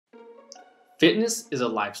Fitness is a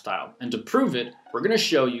lifestyle, and to prove it, we're going to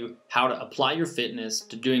show you how to apply your fitness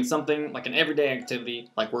to doing something like an everyday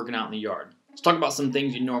activity like working out in the yard. Let's talk about some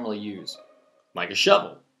things you normally use, like a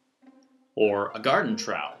shovel, or a garden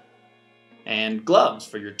trowel, and gloves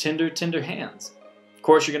for your tender hands. Of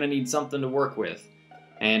course, you're going to need something to work with,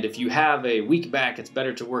 and if you have a weak back, it's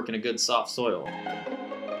better to work in a good soft soil.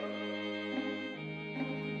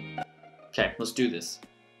 Okay, let's do this.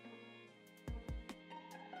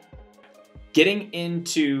 Getting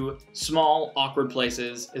into small, awkward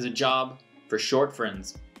places is a job for short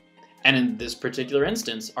friends. And in this particular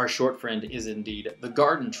instance, our short friend is indeed the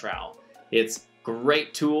garden trowel. It's a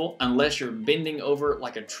great tool unless you're bending over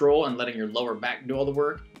like a troll and letting your lower back do all the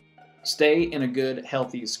work. Stay in a good,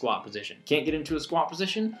 healthy squat position. Can't get into a squat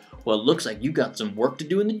position? Well, it looks like you got some work to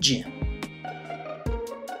do in the gym.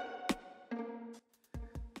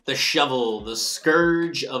 The shovel, the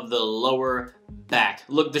scourge of the lower back.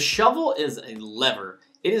 Look, the shovel is a lever.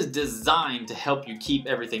 It is designed to help you keep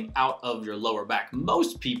everything out of your lower back.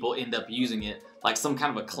 Most people end up using it like some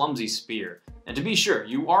kind of a clumsy spear. And to be sure,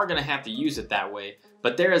 you are going to have to use it that way,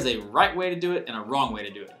 but there is a right way to do it and a wrong way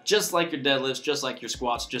to do it. Just like your deadlifts, just like your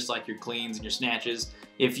squats, just like your cleans and your snatches.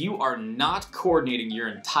 If you are not coordinating your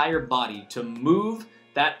entire body to move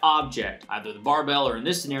that object, either the barbell or in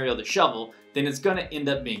this scenario, the shovel, then it's going to end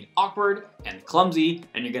up being awkward and clumsy,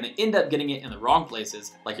 and you're going to end up getting it in the wrong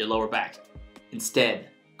places, like your lower back. Instead,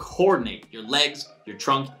 coordinate your legs, your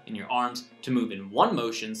trunk, and your arms to move in one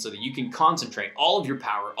motion so that you can concentrate all of your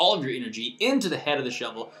power, all of your energy into the head of the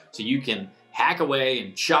shovel so you can hack away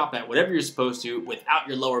and chop at whatever you're supposed to without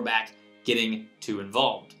your lower back getting too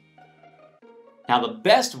involved. Now, the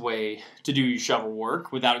best way to do your shovel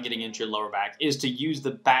work without getting into your lower back is to use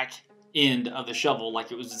the back end of the shovel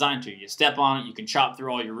like it was designed to. You step on it, you can chop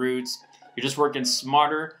through all your roots. You're just working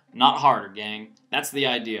smarter, not harder, gang. That's the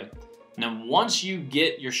idea. Now, once you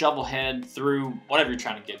get your shovel head through whatever you're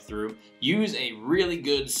trying to get through, use a really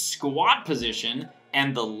good squat position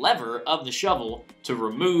and the lever of the shovel to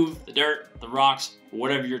remove the dirt, the rocks,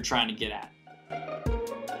 whatever you're trying to get at.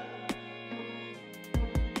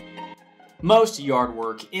 Most yard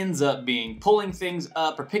work ends up being pulling things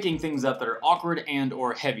up or picking things up that are awkward and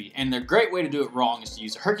or heavy, and the great way to do it wrong is to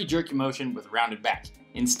use a herky-jerky motion with a rounded back.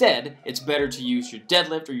 Instead, it's better to use your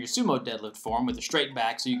deadlift or your sumo deadlift form with a straight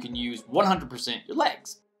back so you can use 100% your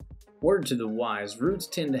legs. Word to the wise, roots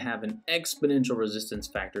tend to have an exponential resistance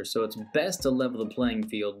factor, so it's best to level the playing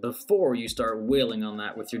field before you start wailing on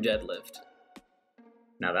that with your deadlift.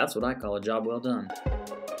 Now that's what I call a job well done.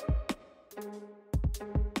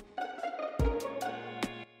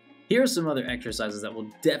 Here are some other exercises that will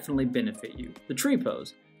definitely benefit you. The tree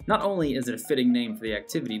pose. Not only is it a fitting name for the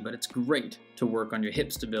activity, but it's great to work on your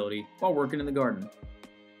hip stability while working in the garden.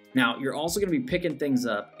 Now, you're also going to be picking things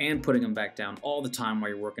up and putting them back down all the time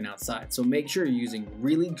while you're working outside. So make sure you're using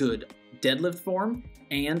really good deadlift form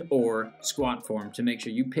and or squat form to make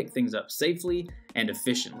sure you pick things up safely and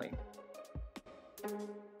efficiently.